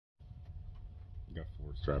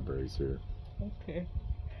strawberries here. Okay.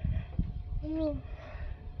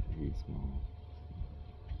 Pretty small.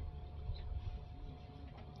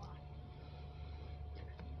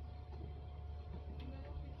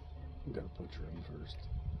 You gotta butcher them first.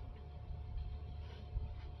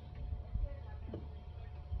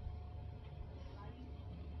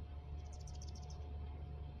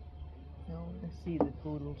 Oh, I see the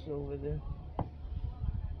poodles over there.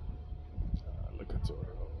 Look at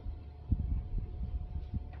Zorro.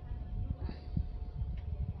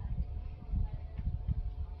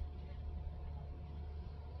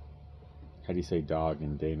 How do you say dog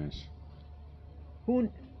in Danish?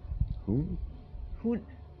 Hund. Hoon? Hund.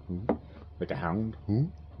 Hoon? Like a hound?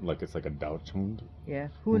 Hoon? Like it's like a Dutch hound? Yeah,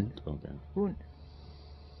 hund. Okay. Hund.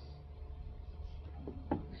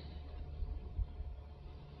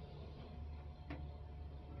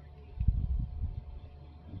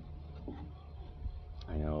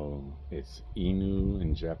 I know it's inu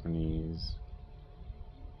in Japanese,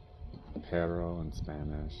 perro in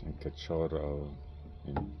Spanish, and cachorro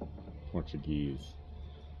in Portuguese.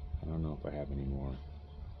 I don't know if I have any more.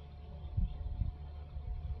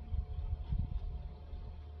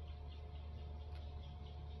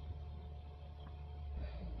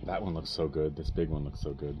 That one looks so good. This big one looks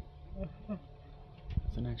so good.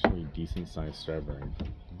 It's an actually decent sized strawberry.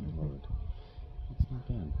 Oh, Lord. It's not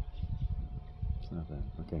bad. It's not bad.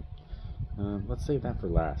 Okay. Let's save that for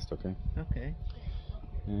last, okay? Okay.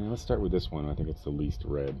 Let's start with this one. I think it's the least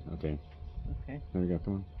red, okay? Okay. There we go.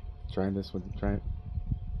 Come on. Try this one. Try it.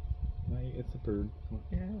 Wait, it's a bird.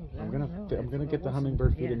 Yeah, I'm gonna get the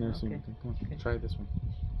hummingbird feed in there soon. Okay. Okay, come on. Okay. Try this one.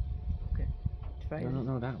 Okay. Try it.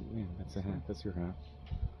 No, that. Yeah, that's a half. That's your half.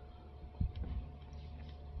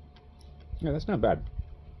 Yeah, that's not bad.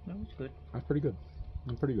 That was good. That's pretty good.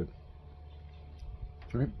 I'm pretty good.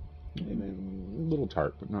 Right? A little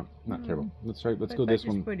tart, but not terrible. Let's try. Let's go this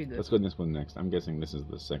one. Pretty good. Let's go this one next. I'm guessing this is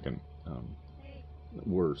the second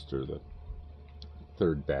worst or the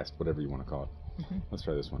third best, whatever you want to call it. Let's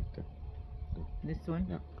try this one. Okay. This one?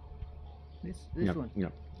 Yeah. This Yep, one? Yeah,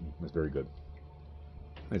 that's very good.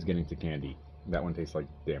 It's getting to candy. That one tastes like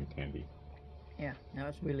damn candy. Yeah, that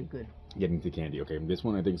was really good. Getting to candy. Okay, this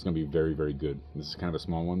one I think is going to be very, very good. This is kind of a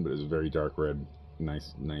small one, but it's very dark red.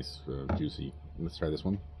 Nice, juicy. Let's try this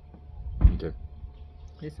one. Okay.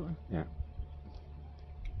 This one? Yeah.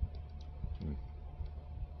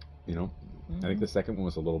 You know, I think the second one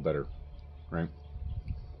was a little better, right?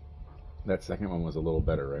 That second one was a little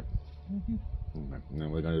better, right? Okay. And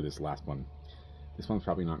then we're going to do this last one. This one's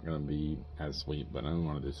probably not going to be as sweet, but I don't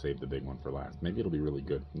want to just save the big one for last. Maybe it'll be really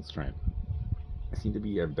good. Let's try it. I seem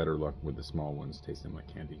to have better luck with the small ones tasting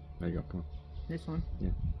like candy. There you go. Come on. This one? Yeah.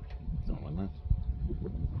 Don't one left.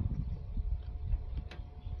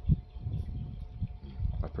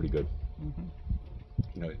 That's pretty good.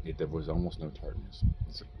 You know, there was almost no tartness.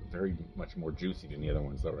 It's very much more juicy than the other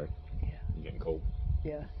ones, though, right? Yeah. You're getting cold.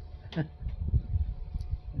 Yeah. There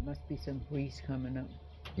must be some breeze coming up.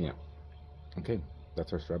 Yeah. Okay,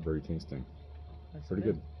 that's our strawberry tasting. That's Pretty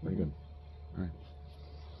good. Pretty good. All right.